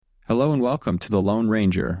Hello and welcome to The Lone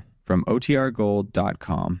Ranger from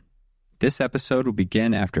OTRGold.com. This episode will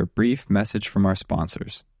begin after a brief message from our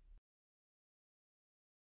sponsors.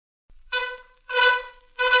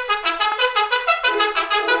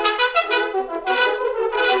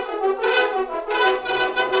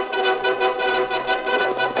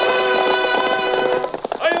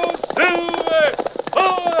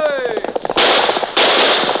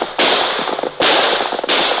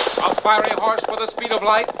 Fiery horse with the speed of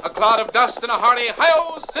light, a cloud of dust, and a hearty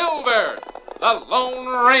hi-yo Silver, the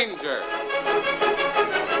Lone Ranger.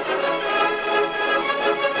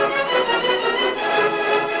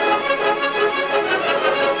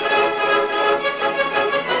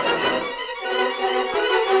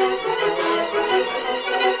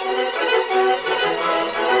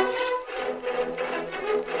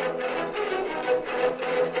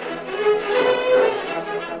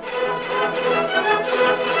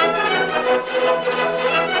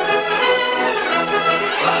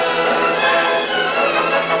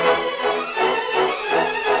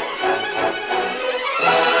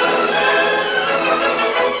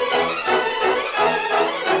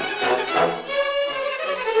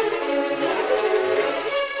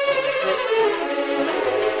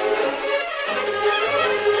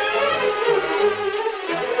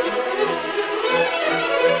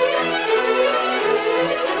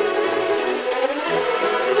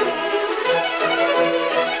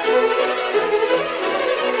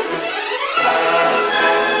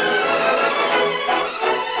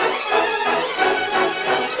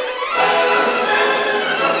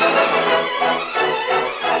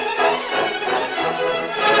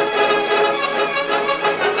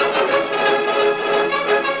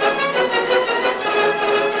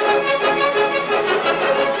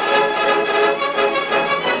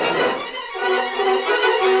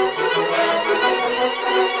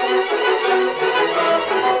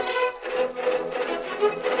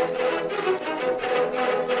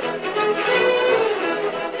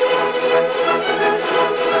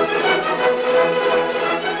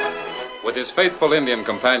 With his faithful Indian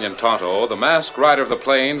companion Tonto, the masked rider of the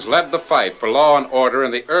plains led the fight for law and order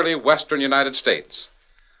in the early western United States.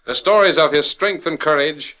 The stories of his strength and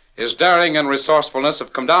courage, his daring and resourcefulness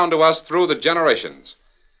have come down to us through the generations.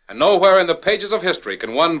 And nowhere in the pages of history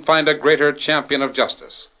can one find a greater champion of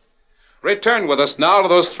justice. Return with us now to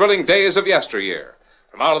those thrilling days of yesteryear.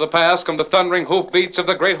 From out of the past come the thundering hoofbeats of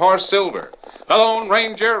the great horse Silver. The Lone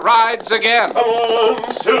Ranger rides again. Come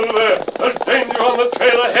on, Silver. There's danger on the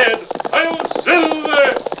trail ahead. Hi-yo,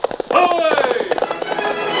 Silver! Away!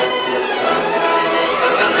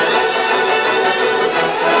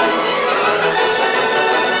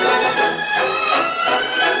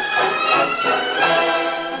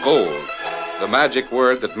 Gold, the magic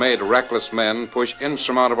word that made reckless men push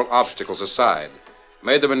insurmountable obstacles aside,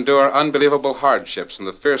 made them endure unbelievable hardships in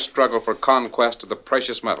the fierce struggle for conquest of the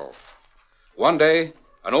precious metal. One day,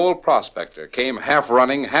 an old prospector came half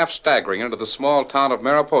running, half staggering into the small town of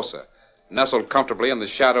Mariposa, nestled comfortably in the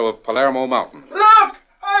shadow of Palermo Mountain. Look!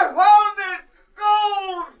 I found it!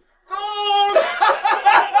 Gold! Gold!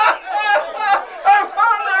 I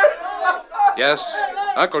found it! Yes,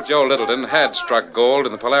 Uncle Joe Littleton had struck gold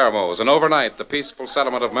in the Palermos, and overnight the peaceful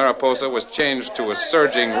settlement of Mariposa was changed to a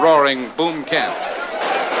surging, roaring boom camp.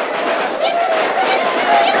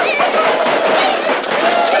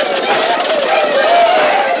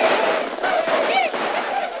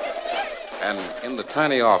 And in the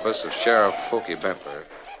tiny office of Sheriff Pokey Bentler,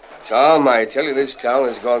 Tom, I tell you, this town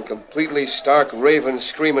has gone completely stark, raving,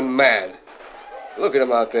 screaming mad. Look at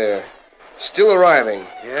him out there. Still arriving.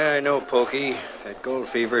 Yeah, I know, Pokey. That gold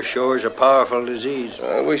fever sure is a powerful disease.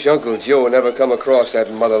 I wish Uncle Joe had never come across that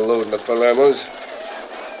mother lode in the Palermos.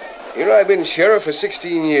 Here I've been sheriff for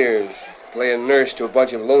 16 years, playing nurse to a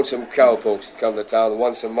bunch of lonesome cowpokes that come to town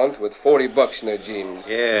once a month with $40 in their jeans.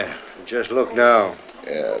 Yeah, just look now.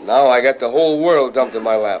 Yeah, now I got the whole world dumped in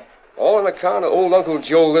my lap. All on account of old Uncle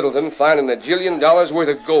Joe Littleton finding $1 jillion worth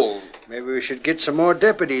of gold. Maybe we should get some more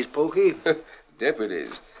deputies, Pokey. Deputies?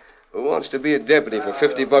 Who wants to be a deputy for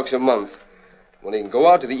 $50 a month when he can go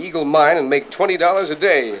out to the Eagle Mine and make $20 a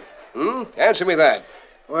day? Answer me that.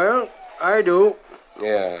 Well, I do.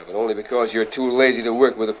 Yeah, but only because you're too lazy to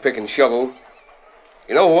work with a pick and shovel.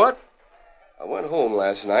 You know what? I went home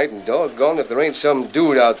last night, and doggone if there ain't some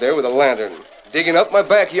dude out there with a lantern digging up my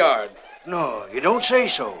backyard. No, you don't say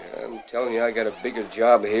so. Yeah, I'm telling you, I got a bigger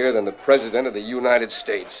job here than the President of the United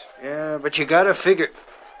States. Yeah, but you gotta figure...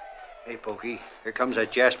 Hey, Pokey, here comes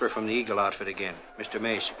that Jasper from the Eagle outfit again, Mr.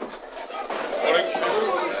 Mace. Morning,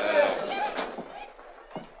 Sheriff.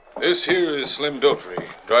 This here is Slim Dotry.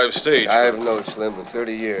 Drive stage. I've known Slim for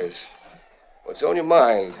 30 years. What's on your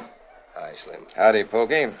mind? Hi, Slim. Howdy,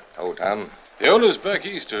 Pokey. Oh, Tom. The owners back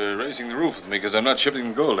east are raising the roof with me because I'm not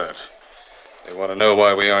shipping gold out. They want to know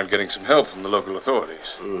why we aren't getting some help from the local authorities.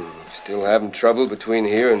 Still having trouble between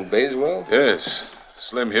here and Bayswell? Yes.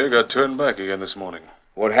 Slim here got turned back again this morning.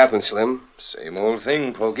 What happened, Slim? Same old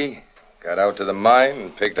thing, Pokey. Got out to the mine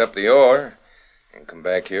and picked up the ore. And come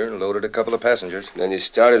back here and loaded a couple of passengers. Then you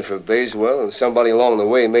started for Bayswell, and somebody along the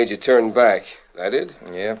way made you turn back. That it?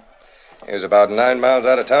 Yeah. He was about 9 miles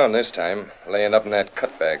out of town this time, laying up in that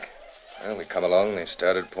cutback. Well, we come along, and they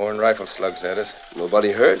started pouring rifle slugs at us.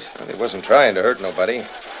 Nobody hurt? Well, they wasn't trying to hurt nobody.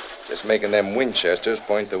 Just making them Winchesters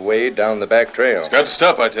point the way down the back trail. It's got to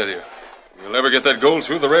stop, I tell you. You'll never get that gold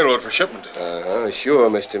through the railroad for shipment. Sure,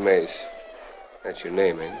 Mr. Mace. That's your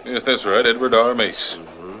name, ain't it? Yes, that's right, Edward R. Mace.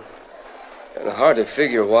 And hard to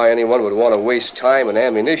figure why anyone would want to waste time and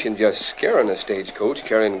ammunition just scaring a stagecoach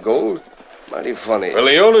carrying gold. Mighty funny. Well,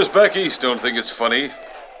 the owners back east don't think it's funny.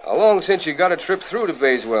 How long since you got a trip through to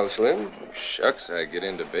Bayswell, Slim? Shucks, I get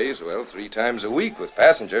into Bayswell 3 times a week with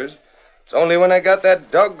passengers. It's only when I got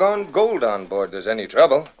that doggone gold on board there's any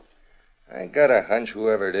trouble. I got a hunch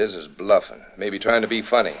whoever it is bluffing, maybe trying to be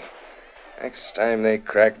funny. Next time they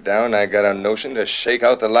crack down, I got a notion to shake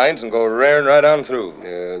out the lines and go raring right on through.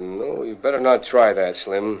 No, you better not try that,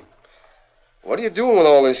 Slim. What are you doing with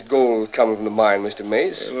all this gold coming from the mine, Mr.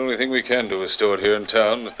 Mace? The only thing we can do is store it here in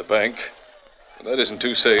town at the bank. And that isn't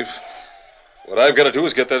too safe. What I've got to do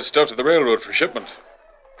is get that stuff to the railroad for shipment.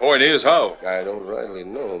 Point is, how? I don't rightly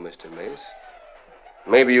know, Mr. Mace.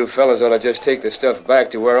 Maybe you fellas ought to just take the stuff back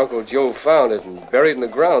to where Uncle Joe found it and bury it in the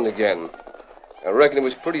ground again. I reckon it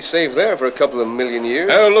was pretty safe there for a couple of million years.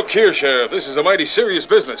 Now, look here, Sheriff. This is a mighty serious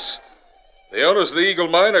business. The owners of the Eagle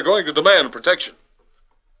Mine are going to demand protection.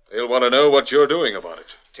 They'll want to know what you're doing about it.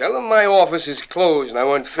 Tell them my office is closed and I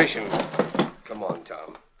went fishing. Come on,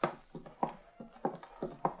 Tom.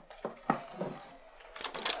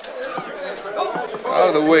 Out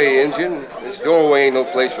of the way, Injun. This doorway ain't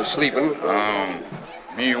no place for sleeping.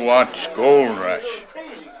 Me watch gold rush.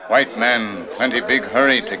 White man, plenty big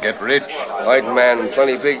hurry to get rich. White man,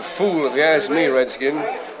 plenty big fool, if you ask me, Redskin.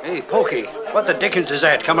 Hey, Pokey, what the dickens is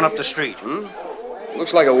that coming up the street?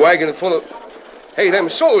 Looks like a wagon full of... Hey, them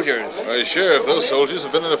soldiers. Why, Sheriff, those soldiers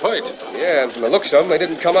have been in a fight. Yeah, and from the looks of them, they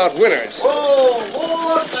didn't come out winners. Whoa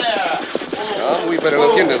up there! Tom, we better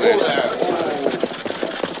look into this.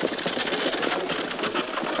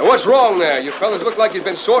 Now, what's wrong there? You fellas look like you've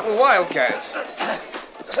been sorting wildcats.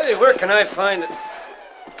 Say, where can I find it?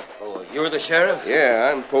 Oh, you're the sheriff?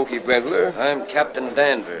 Yeah, I'm Pokey Bentler. I'm Captain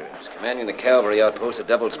Danvers, commanding the cavalry outpost at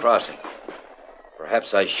Devil's Crossing.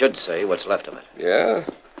 Perhaps I should say what's left of it. Yeah?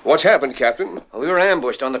 What's happened, Captain? We were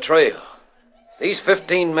ambushed on the trail. These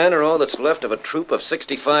 15 men are all that's left of a troop of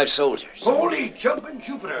 65 soldiers. Holy jumping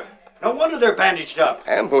Jupiter. No wonder they're bandaged up.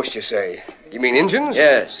 Ambushed, you say? You mean Injuns?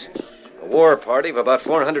 Yes. A war party of about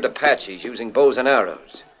 400 Apaches using bows and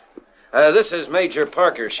arrows. This is Major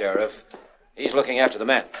Parker, Sheriff. He's looking after the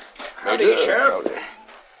men. Howdy, Sheriff.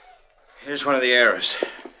 Here's one of the arrows.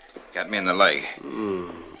 Got me in the leg.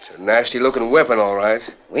 It's a nasty-looking weapon, all right.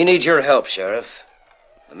 We need your help, Sheriff.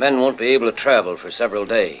 The men won't be able to travel for several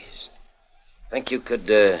days. Think you could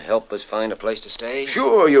help us find a place to stay?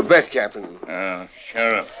 Sure, you bet, Captain.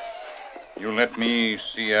 Sheriff, you let me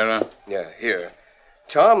see Era? Yeah, here.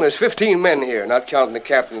 Tom, there's 15 men here, not counting the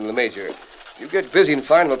captain and the major. You get busy and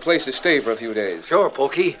find them a place to stay for a few days. Sure,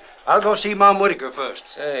 Pokey. I'll go see Mom Whitaker first.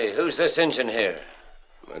 Say, who's this Injun here?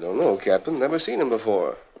 I don't know, Captain. Never seen him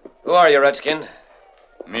before. Who are you, Redskin?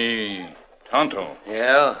 Me, Tonto.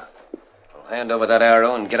 Yeah? Well, hand over that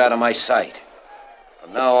arrow and get out of my sight.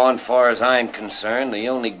 From now on, far as I'm concerned, the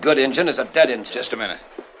only good Injun is a dead Injun. Just a minute.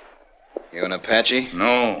 You an Apache?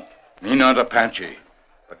 No, me not Apache.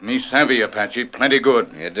 But me savvy Apache plenty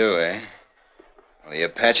good. You do, eh? Well, the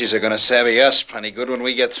Apaches are going to savvy us plenty good when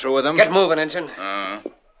we get through with them. Get moving, Injun.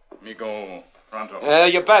 Me go pronto.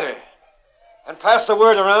 You better. And pass the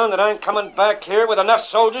word around that I'm coming back here with enough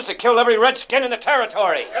soldiers to kill every redskin in the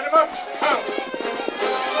territory. Get him up! Come!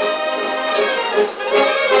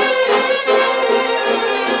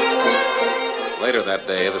 Later that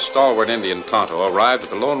day, the stalwart Indian Tonto arrived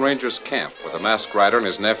at the Lone Ranger's camp, where the masked rider and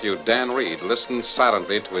his nephew, Dan Reed, listened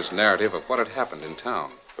silently to his narrative of what had happened in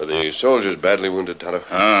town. Were the soldiers badly wounded,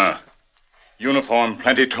 Tonto? Uniform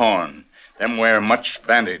plenty torn. Them wear much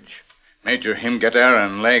bandage. Major him get arrow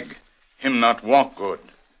in leg. Him not walk good.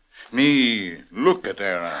 Me look at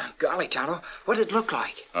arrow. Golly, Tonto, what did it look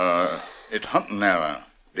like? It hunting arrow.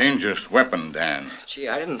 Dangerous weapon, Dan. Gee,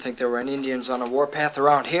 I didn't think there were any Indians on a warpath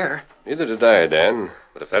around here. Neither did I, Dan.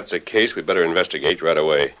 But if that's the case, we'd better investigate right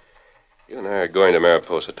away. You and I are going to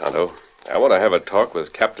Mariposa, Tonto. I want to have a talk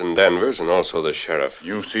with Captain Danvers and also the sheriff.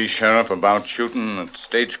 You see Sheriff about shooting at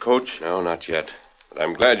Stagecoach? No, not yet. But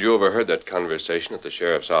I'm glad you overheard that conversation at the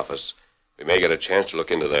sheriff's office. We may get a chance to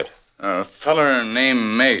look into that. A feller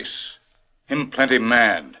named Mace. Him plenty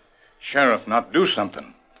mad. Sheriff not do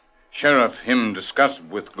something. Sheriff him discuss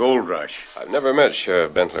with Gold Rush. I've never met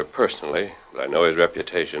Sheriff Bentler personally, but I know his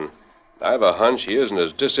reputation. I've a hunch he isn't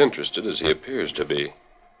as disinterested as he appears to be.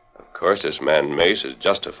 Of course, this man Mace is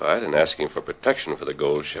justified in asking for protection for the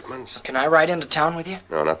gold shipments. Can I ride into town with you?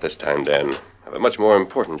 No, not this time, Dan. I have a much more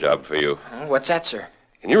important job for you. What's that, sir?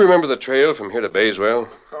 Can you remember the trail from here to Bayswell?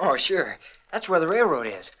 Oh, sure. That's where the railroad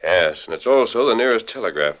is. Yes, and it's also the nearest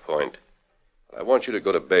telegraph point. I want you to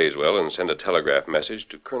go to Bayswell and send a telegraph message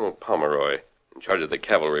to Colonel Pomeroy, in charge of the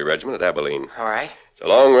cavalry regiment at Abilene. All right. It's a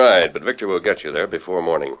long ride, but Victor will get you there before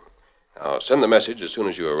morning. Now, send the message as soon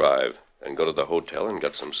as you arrive, then go to the hotel and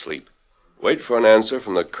get some sleep. Wait for an answer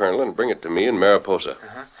from the colonel and bring it to me in Mariposa.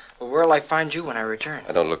 Uh-huh. Well, where'll I find you when I return?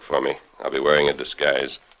 Don't look for me. I'll be wearing a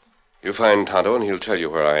disguise. You find Tonto, and he'll tell you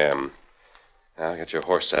where I am. Now, get your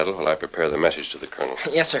horse saddled while I prepare the message to the colonel.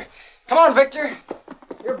 Yes, sir. Come on, Victor.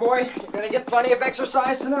 Here, boy. You're going to get plenty of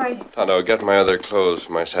exercise tonight. Tonto, get my other clothes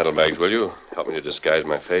from my saddlebags, will you? Help me to disguise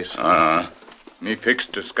my face. Me fix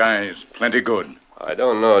disguise plenty good. I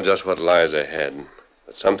don't know just what lies ahead,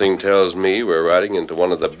 but something tells me we're riding into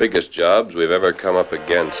one of the biggest jobs we've ever come up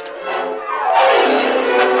against.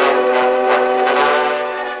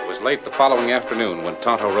 It was late the following afternoon when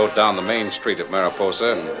Tonto rode down the main street of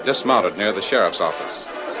Mariposa and dismounted near the sheriff's office.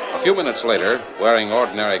 A few minutes later, wearing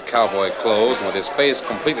ordinary cowboy clothes and with his face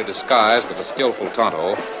completely disguised with the skillful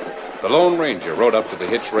Tonto, the Lone Ranger rode up to the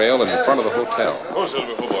hitch rail in front of the hotel. Oh,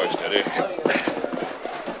 Silver, oh, boy, steady.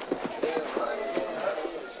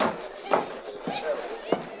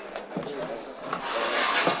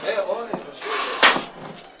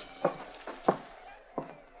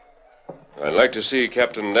 I'd like to see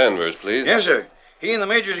Captain Danvers, please. Yes, sir. He and the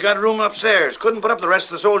major's got a room upstairs. Couldn't put up the rest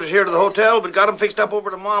of the soldiers here to the hotel, but got them fixed up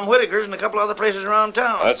over to Mom Whitaker's and a couple other places around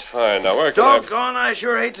town. That's fine. Now, where can I... Doggone, I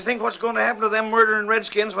sure hate to think what's going to happen to them murdering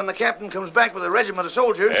redskins when the captain comes back with a regiment of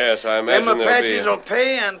soldiers. Yes, I imagine them Apaches there'll will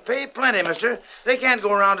pay and pay plenty, mister. They can't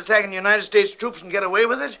go around attacking the United States troops and get away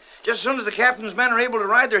with it. Just as soon as the captain's men are able to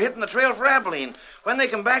ride, they're hitting the trail for Abilene. When they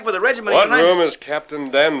come back with a regiment What of United... room is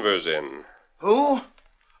Captain Danvers in? Who?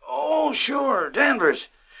 Oh, sure, Danvers.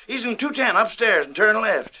 He's in 210 upstairs and turn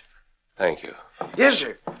left. Thank you. Yes,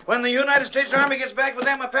 sir. When the United States Army gets back with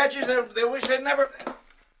them Apaches, they'll wish they'd never...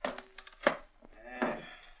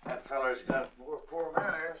 that feller's got more poor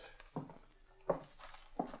manners.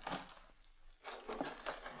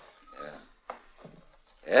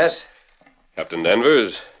 Yes? Captain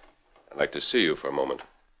Danvers, I'd like to see you for a moment.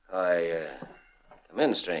 Come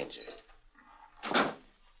in, stranger.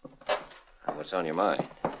 What's on your mind?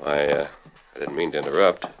 I didn't mean to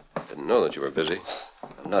interrupt. Didn't know that you were busy.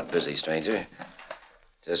 I'm not busy, stranger.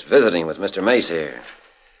 Just visiting with Mr. Mace here.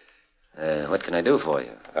 What can I do for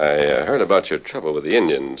you? I heard about your trouble with the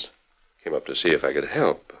Indians. Came up to see if I could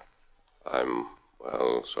help. I'm,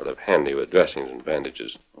 sort of handy with dressings and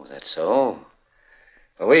bandages. Oh, that's so?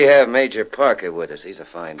 Well, we have Major Parker with us. He's a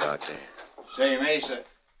fine doctor. Say, Mesa,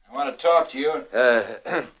 I want to talk to you.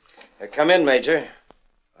 Come in, Major.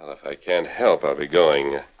 Well, if I can't help, I'll be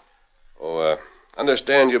going.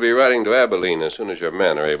 Understand you'll be riding to Abilene as soon as your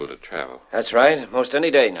men are able to travel. That's right. Most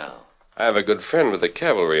any day now. I have a good friend with the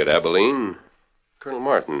cavalry at Abilene, Colonel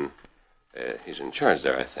Martin. He's in charge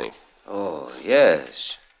there, I think. Oh,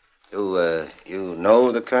 yes. You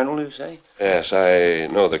know the colonel, you say? Yes, I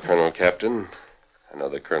know the colonel, Captain. I know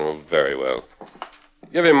the colonel very well.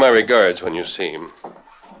 Give him my regards when you see him.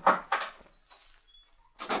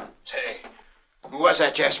 Say, who was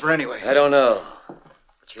that Jasper anyway? I don't know.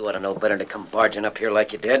 But you ought to know better than to come barging up here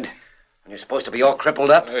like you did. When you're supposed to be all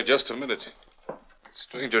crippled up. Just a minute. The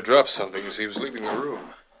stranger dropped something as he was leaving the room.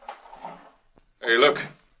 Hey, look.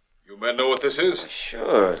 You men know what this is?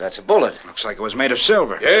 Sure, that's a bullet. Looks like it was made of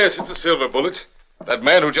silver. Yes, it's a silver bullet. That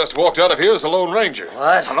man who just walked out of here is the Lone Ranger.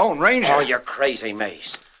 What? The Lone Ranger? Oh, you're crazy,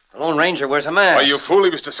 Mace. The Lone Ranger wears a mask. Why, you fool, he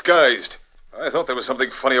was disguised. I thought there was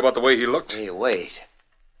something funny about the way he looked. Hey, wait.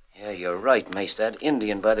 Yeah, you're right, Mace. That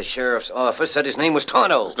Indian by the sheriff's office said his name was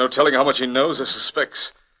Tonto. There's no telling how much he knows or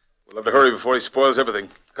suspects. We'll have to hurry before he spoils everything.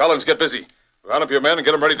 Collins, get busy. Round up your men and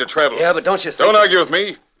get them ready to travel. Yeah, but don't you think... Don't argue with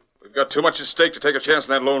me. We've got too much at stake to take a chance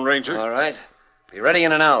on that Lone Ranger. All right. Be ready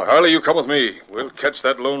in an hour. Harley, you come with me. We'll catch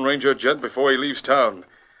that Lone Ranger gent before he leaves town.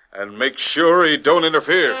 And make sure he don't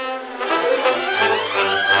interfere.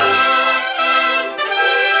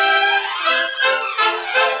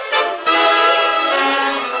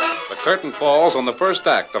 curtain falls on the first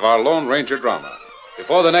act of our Lone Ranger drama.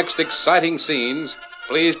 Before the next exciting scenes,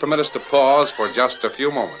 please permit us to pause for just a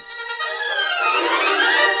few moments.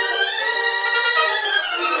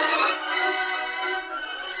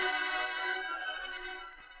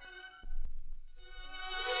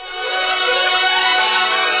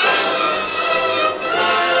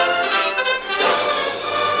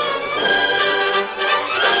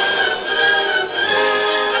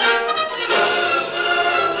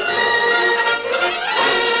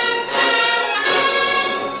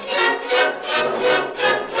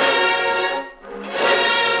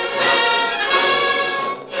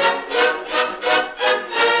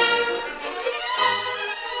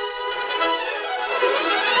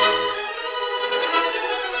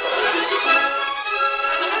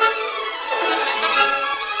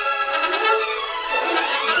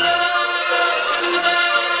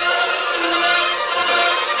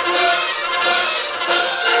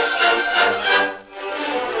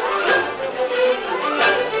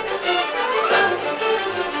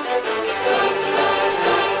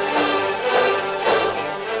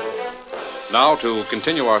 Now to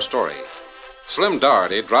continue our story. Slim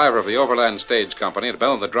Doherty, driver of the Overland Stage Company, had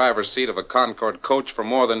been in the driver's seat of a Concord coach for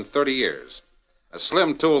more than 30 years. As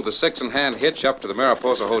Slim tooled the 6-in-hand hitch up to the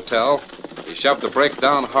Mariposa Hotel, he shoved the brake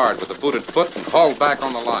down hard with the booted foot and hauled back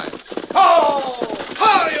on the line. Oh!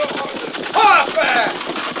 Ho, you horses! Off there!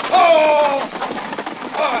 Oh!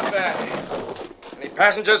 Off there! Any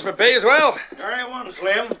passengers for Bayswell? There ain't one,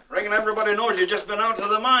 Slim. Reckon everybody knows you've just been out to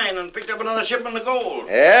the mine and picked up another shipment of gold.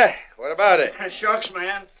 Yeah? What about it? Shucks,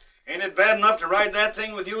 man. Ain't it bad enough to ride that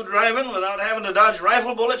thing with you driving without having to dodge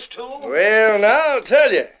rifle bullets, too? Well, now, I'll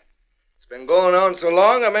tell you. It's been going on so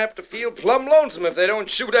long, I'm apt to feel plumb lonesome if they don't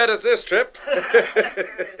shoot at us this trip.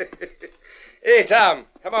 Hey, Tom,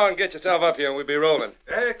 come on, get yourself up here and we'll be rolling.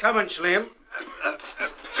 Coming, Slim.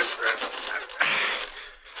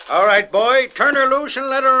 All right, boy, turn her loose and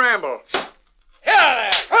let her ramble. Here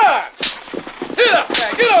there, come on! Get up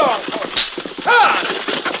there, get on! Come on!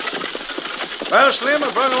 Well, Slim,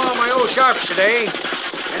 I brought along my old sharps today.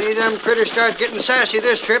 Any of them critters start getting sassy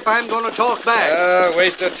this trip, I'm going to talk back.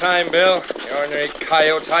 Waste of time, Bill. The ordinary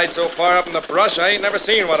coyotes hide so far up in the brush, I ain't never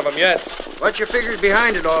seen one of them yet. What's your figures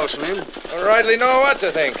behind it all, Slim? Don't rightly know what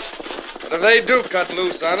to think. But if they do cut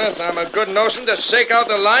loose on us, I'm a good notion to shake out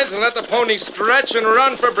the lines and let the pony stretch and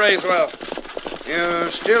run for Brayswell. You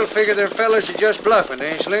still figure their fellas are just bluffing,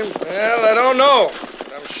 eh, Slim? Well, I don't know.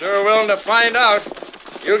 I'm sure willing to find out.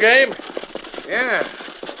 You game?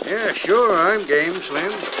 Yeah, sure, I'm game,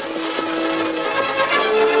 Slim.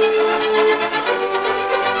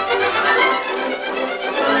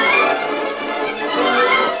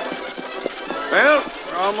 Well,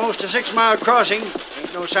 we're almost a 6-mile crossing.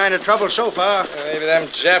 Ain't no sign of trouble so far. Maybe them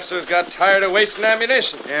Japsters got tired of wasting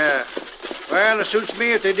ammunition. Yeah. Well, it suits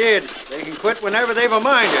me if they did. They can quit whenever they've a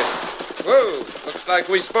mind to. Whoa, looks like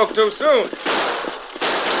we spoke too soon.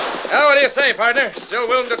 Now, what do you say, partner? Still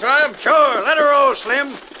willing to try 'em? Sure, let her roll,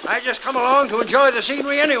 Slim. I just come along to enjoy the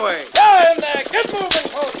scenery anyway. Get in there! Get moving,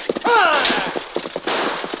 folks! Come on!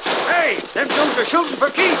 Hey, them dudes are shooting for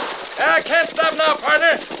keeps. I can't stop now,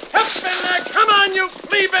 partner. Help in there! Come on, you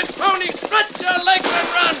flea-bit pony! Stretch your legs and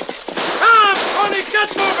run! Come, pony,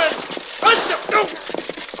 get moving! Push him!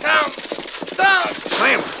 Down! Down!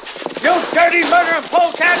 Slim, you dirty murdering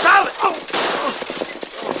polecats! Out!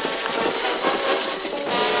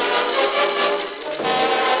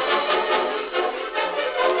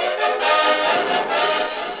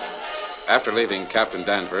 After leaving Captain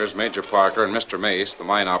Danvers, Major Parker, and Mr. Mace, the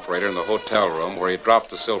mine operator, in the hotel room where he dropped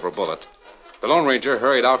the silver bullet, the Lone Ranger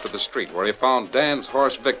hurried out to the street where he found Dan's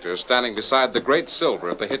horse Victor standing beside the great Silver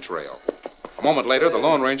at the hitch rail. A moment later, the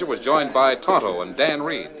Lone Ranger was joined by Tonto and Dan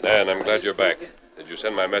Reed. Dan, I'm glad you're back. Did you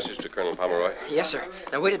send my message to Colonel Pomeroy? Yes, sir.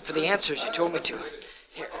 I waited for the answers you told me to.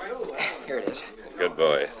 Here it is. Good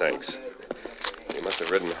boy, thanks. You must have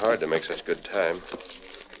ridden hard to make such good time.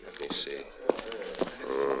 Let me see.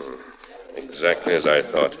 Exactly as I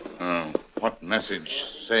thought. What message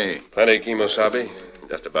say? Plenty, Kimosabe.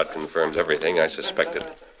 Just about confirms everything I suspected.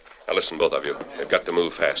 Now listen, both of you. We've got to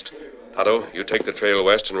move fast. Tonto, you take the trail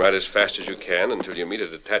west and ride as fast as you can until you meet a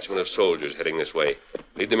detachment of soldiers heading this way.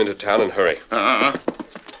 Lead them into town and hurry.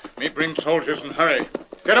 Me bring soldiers and hurry.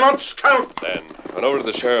 Get 'em up, scout. Then run over to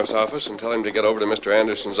the sheriff's office and tell him to get over to Mr.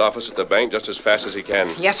 Anderson's office at the bank just as fast as he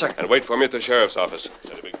can. Yes, sir. And wait for me at the sheriff's office.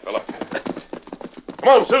 Steady, big fella. Come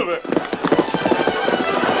on, Silver.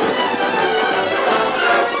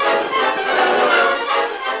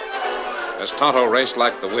 As Tonto raced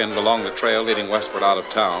like the wind along the trail leading westward out of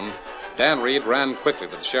town, Dan Reed ran quickly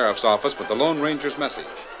to the sheriff's office with the Lone Ranger's message.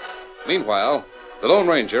 Meanwhile, The Lone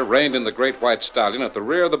Ranger reined in the great white stallion at the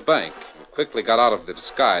rear of the bank and quickly got out of the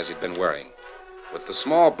disguise he'd been wearing. With the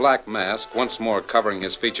small black mask once more covering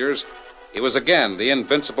his features, he was again the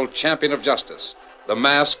invincible champion of justice, the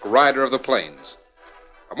masked rider of the plains.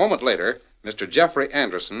 A moment later, Mr. Jeffrey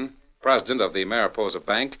Anderson, president of the Mariposa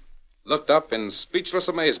Bank, looked up in speechless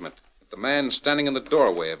amazement at the man standing in the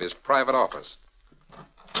doorway of his private office.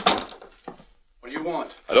 What do you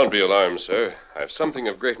want? Don't be alarmed, sir. I have something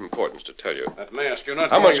of great importance to tell you. That mask, you're not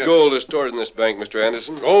How going much to... gold is stored in this bank, Mr.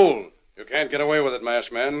 Anderson? Gold? You can't get away with it,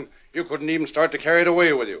 masked man. You couldn't even start to carry it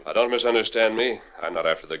away with you. Now, don't misunderstand me. I'm not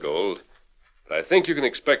after the gold. But I think you can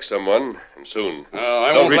expect someone, and soon. No,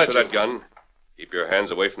 I Don't won't reach let for you. that gun. Keep your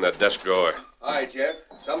hands away from that desk drawer. Hi, Jeff.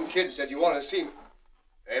 Some kid said you wanted to see me.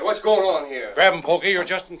 Hey, what's going on here? Grab him, Pokey. You're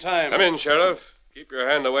just in time. Come in, Sheriff. Keep your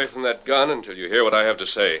hand away from that gun until you hear what I have to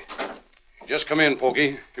say. Just come in,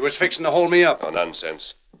 Pokey. He was fixing to hold me up. Oh,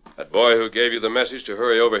 nonsense. That boy who gave you the message to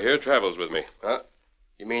hurry over here travels with me. Huh?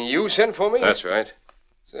 You mean you sent for me? That's right.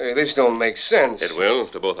 Say, this don't make sense. It will,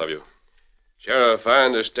 to both of you. Sheriff, I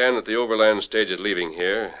understand that the overland stages leaving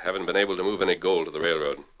here haven't been able to move any gold to the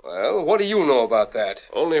railroad. Well, what do you know about that?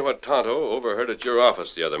 Only what Tonto overheard at your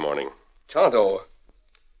office the other morning. Tonto?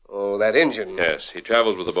 Oh, that Injun. Yes, he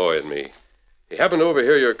travels with the boy and me. He happened to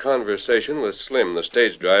overhear your conversation with Slim, the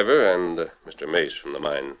stage driver, and Mr. Mace from the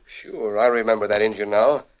mine. Sure, I remember that Injun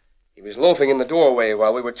now. He was loafing in the doorway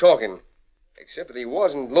while we were talking. Except that he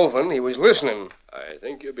wasn't loafing, he was listening. I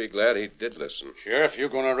think you'll be glad he did listen. Sheriff, you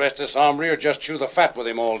going to arrest this hombre or just chew the fat with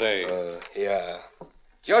him all day? Yeah.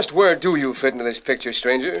 Just where do you fit into this picture,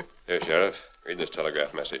 stranger? Here, Sheriff, read this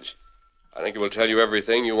telegraph message. I think it will tell you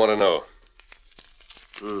everything you want to know.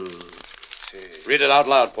 See. Read it out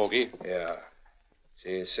loud, Pokey. Yeah. See,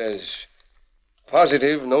 it says,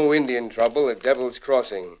 positive no Indian trouble at Devil's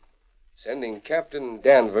Crossing. Sending Captain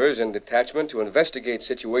Danvers and detachment to investigate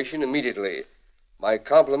situation immediately. My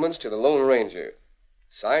compliments to the Lone Ranger.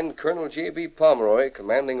 Signed, Colonel J.B. Pomeroy,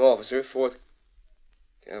 commanding officer, 4th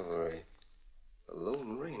Cavalry. The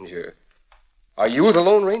Lone Ranger. Are you the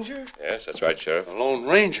Lone Ranger? Yes, that's right, Sheriff. The Lone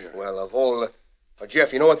Ranger? Well, of all...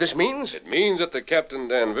 Jeff, you know what this means? It means that the Captain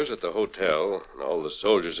Danvers at the hotel and all the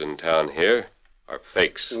soldiers in town here are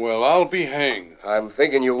fakes. Well, I'll be hanged. I'm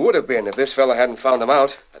thinking you would have been if this fella hadn't found them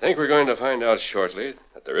out. I think we're going to find out shortly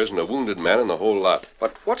that there isn't a wounded man in the whole lot.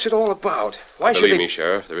 But what's it all about? Why should Believe they... me,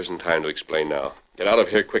 Sheriff, there isn't time to explain now. Get out of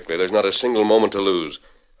here quickly. There's not a single moment to lose.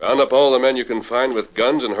 Round up all the men you can find with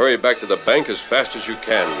guns and hurry back to the bank as fast as you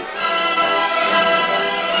can.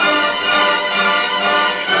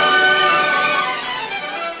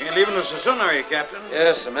 Leaving us so soon, are you, Captain?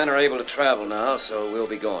 Yes, the men are able to travel now, so we'll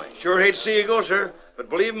be going. Sure hate to see you go, sir. But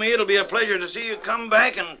believe me, it'll be a pleasure to see you come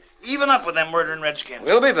back and even up with them murdering redskins.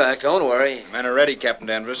 We'll be back, don't worry. Men are ready, Captain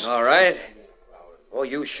Danvers. All right. Oh,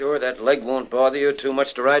 you sure that leg won't bother you too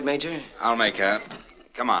much to ride, Major? I'll make out.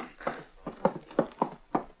 Come on.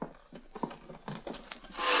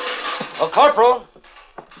 Oh, Corporal,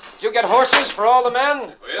 did you get horses for all the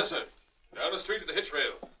men? Oh, yes, sir. Down the street to the hitch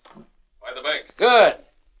rail. By the bank. Good.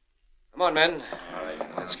 Come on, men. All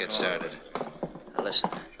right, let's get started. Now, listen.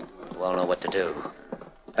 You all know what to do.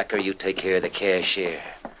 Becker, you take care of the cashier.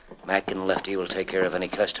 Mac and Lefty will take care of any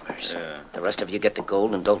customers. The rest of you get the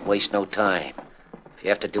gold and don't waste no time. If you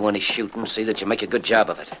have to do any shooting, see that you make a good job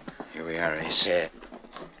of it. Here we are, Ace. Yeah.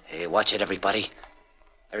 Hey, watch it, everybody.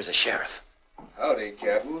 There's the sheriff. Howdy,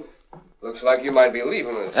 Captain. Looks like you might be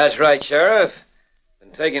leaving us. That's right, Sheriff.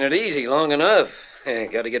 Been taking it easy long enough.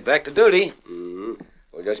 Got to get back to duty. Mm-hmm.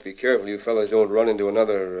 Well, just be careful you fellas don't run into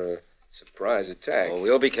another surprise attack. Oh,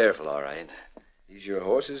 we'll be careful, all right. These your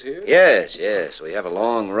horses here? Yes. We have a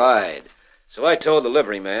long ride. So I told the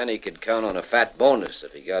liveryman he could count on a fat bonus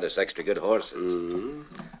if he got us extra good horses. Mm-hmm.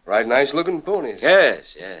 Right nice-looking ponies.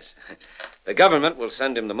 Yes. The government will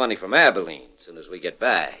send him the money from Abilene as soon as we get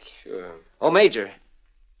back. Sure. Oh, Major,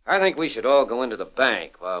 I think we should all go into the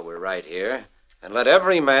bank while we're right here and let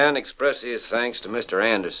every man express his thanks to Mr.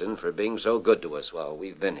 Anderson for being so good to us while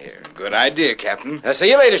we've been here. Good idea, Captain. I'll see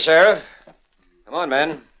you later, Sheriff. Come on,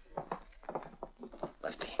 men.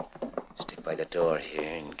 Lefty, stick by the door here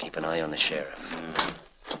and keep an eye on the sheriff.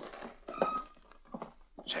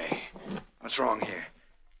 Say, what's wrong here?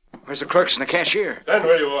 Where's the clerks and the cashier? Stand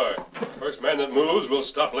where you are. First man that moves will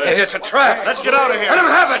stop last. Hey, it's a trap. Let's get out of here. Let him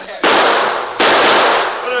have it.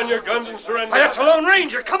 Put on your guns and surrender. That's the Lone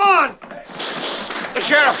Ranger. Come on. The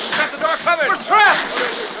sheriff. He's got the door covered. We're trapped. Put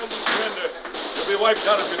on your guns and surrender. You'll be wiped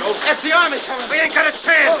out if you don't. That's the army coming. We ain't got a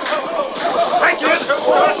chance. Thank you.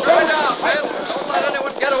 Slow down, men. Don't let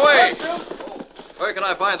anyone get away. Where can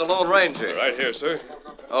I find the Lone Ranger? Right here, sir.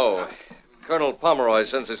 Oh, Colonel Pomeroy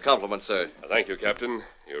sends his compliments, sir. Thank you, Captain.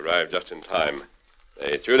 You arrived just in time.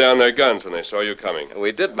 They threw down their guns when they saw you coming.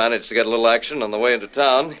 We did manage to get a little action on the way into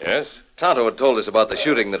town. Yes? Tonto had told us about the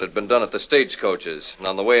shooting that had been done at the stagecoaches. And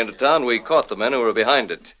on the way into town, we caught the men who were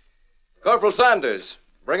behind it. Corporal Sanders,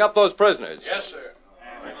 bring up those prisoners. Yes, sir.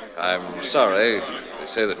 I'm sorry. They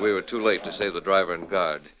say that we were too late to save the driver and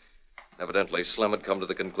guard. Evidently, Slim had come to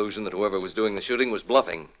the conclusion that whoever was doing the shooting was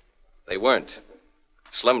bluffing. They weren't.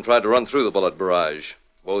 Slim tried to run through the bullet barrage.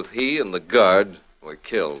 Both he and the guard were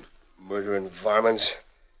killed. Murdering varmints.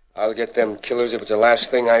 I'll get them killers if it's the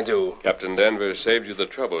last thing I do. Captain Danvers saved you the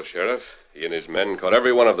trouble, Sheriff. He and his men caught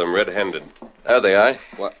every one of them red-handed. There they are.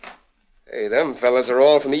 What? Hey, them fellas are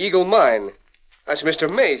all from the Eagle Mine. That's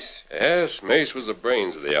Mr. Mace. Yes, Mace was the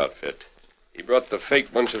brains of the outfit. He brought the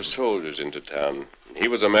fake bunch of soldiers into town. He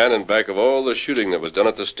was the man in back of all the shooting that was done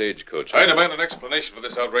at the stagecoach. I demand an explanation for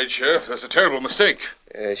this outrage, Sheriff. That's a terrible mistake.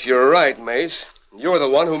 Yes, you're right, Mace. You're the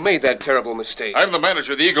one who made that terrible mistake. I'm the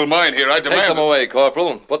manager of the Eagle Mine here. I demand... Take them away,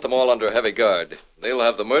 Corporal, and put them all under heavy guard. They'll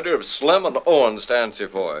have the murder of Slim and Owens to answer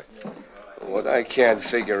for. What I can't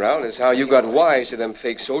figure out is how you got wise to them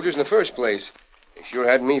fake soldiers in the first place. They sure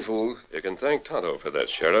had me fooled. You can thank Tonto for that,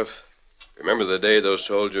 Sheriff. Remember the day those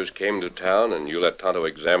soldiers came to town and you let Tonto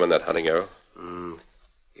examine that hunting arrow?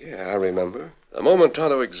 Yeah, I remember. The moment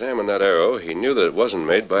Tonto examined that arrow, he knew that it wasn't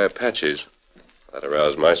made by Apaches. That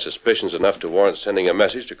aroused my suspicions enough to warrant sending a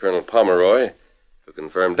message to Colonel Pomeroy, who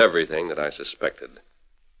confirmed everything that I suspected.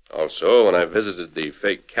 Also, when I visited the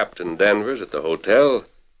fake Captain Danvers at the hotel,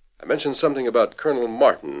 I mentioned something about Colonel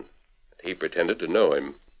Martin. He pretended to know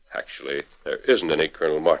him. Actually, there isn't any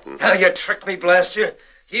Colonel Martin. Now you tricked me, blast you.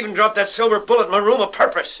 You even dropped that silver bullet in my room on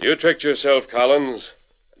purpose. You tricked yourself, Collins.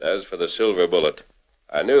 And as for the silver bullet,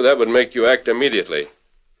 I knew that would make you act immediately,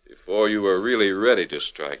 before you were really ready to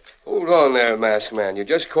strike. Hold on there, masked man. You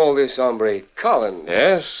just called this hombre Collins.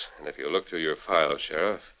 Yes, and if you look through your file,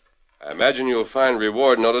 Sheriff, I imagine you'll find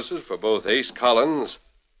reward notices for both Ace Collins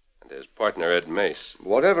and his partner, Ed Mace.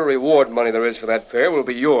 Whatever reward money there is for that pair will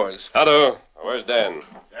be yours. Tonto, where's Dan?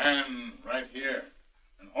 Dan, right here.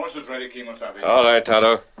 And horses ready, Kimosabe. All right,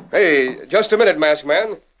 Tonto. Hey, just a minute, masked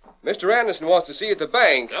man. Mr. Anderson wants to see you at the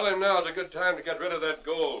bank. Tell him now's a good time to get rid of that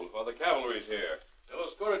gold while the cavalry's here. They'll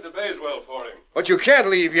escort it to Bayswell for him. But you can't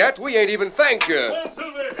leave yet. We ain't even thanked you.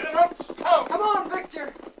 Come on,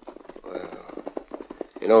 Victor. Well,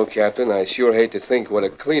 you know, Captain, I sure hate to think what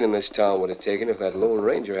a cleaning this town would have taken if that Lone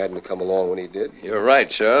Ranger hadn't come along when he did. You're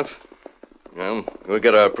right, Sheriff. Well, we'll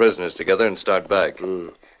get our prisoners together and start back.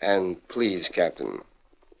 And please, Captain,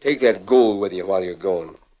 take that gold with you while you're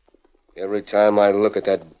going. Every time I look at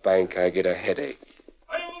that bank, I get a headache.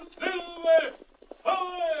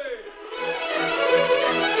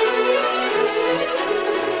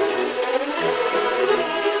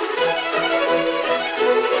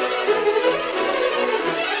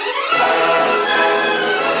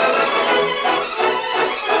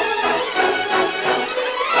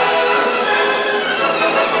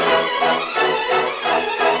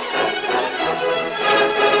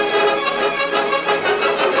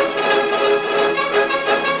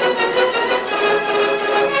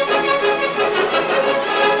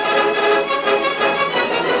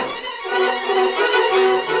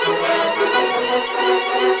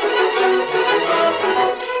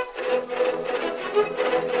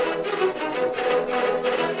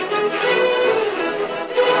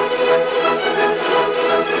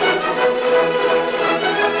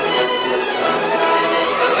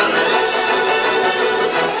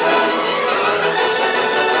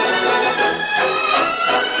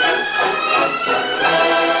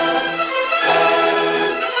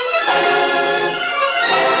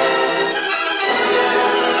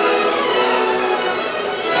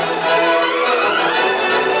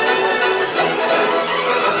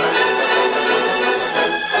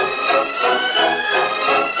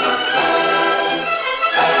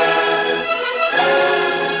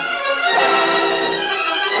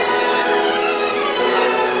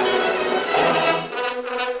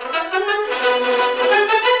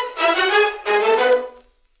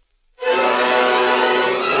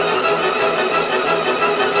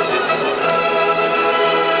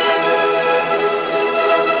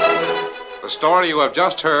 The story you have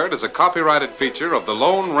just heard is a copyrighted feature of the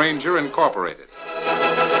Lone Ranger Incorporated.